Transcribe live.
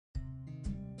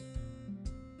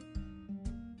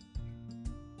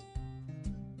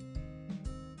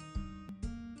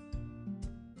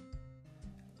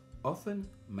Often,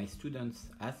 my students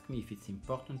ask me if it's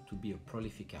important to be a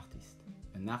prolific artist,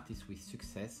 an artist with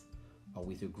success, or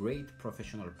with a great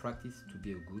professional practice to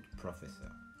be a good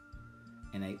professor.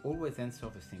 And I always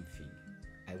answer the same thing.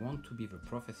 I want to be the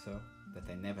professor that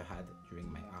I never had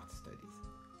during my art studies.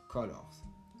 Colors,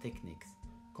 techniques,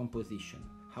 composition,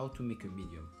 how to make a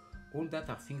medium, all that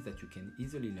are things that you can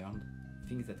easily learn,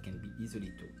 things that can be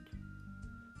easily taught.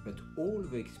 But all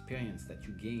the experience that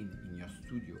you gain in your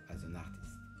studio as an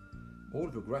artist, all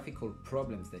the graphical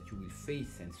problems that you will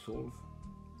face and solve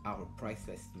are a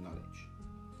priceless knowledge.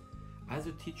 As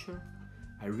a teacher,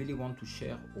 I really want to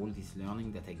share all this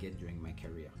learning that I get during my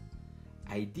career.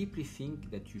 I deeply think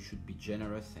that you should be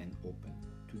generous and open,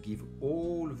 to give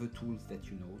all the tools that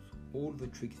you know, all the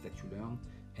tricks that you learn,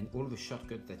 and all the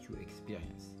shortcuts that you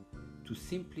experience, to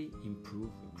simply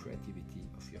improve the creativity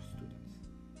of your students.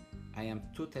 I am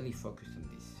totally focused on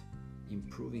this,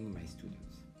 improving my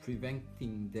students,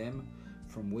 preventing them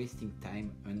from wasting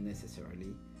time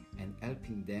unnecessarily, and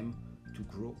helping them to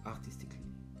grow artistically.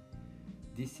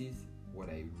 This is what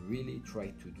I really try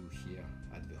to do here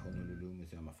at the Honolulu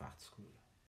Museum of Art School.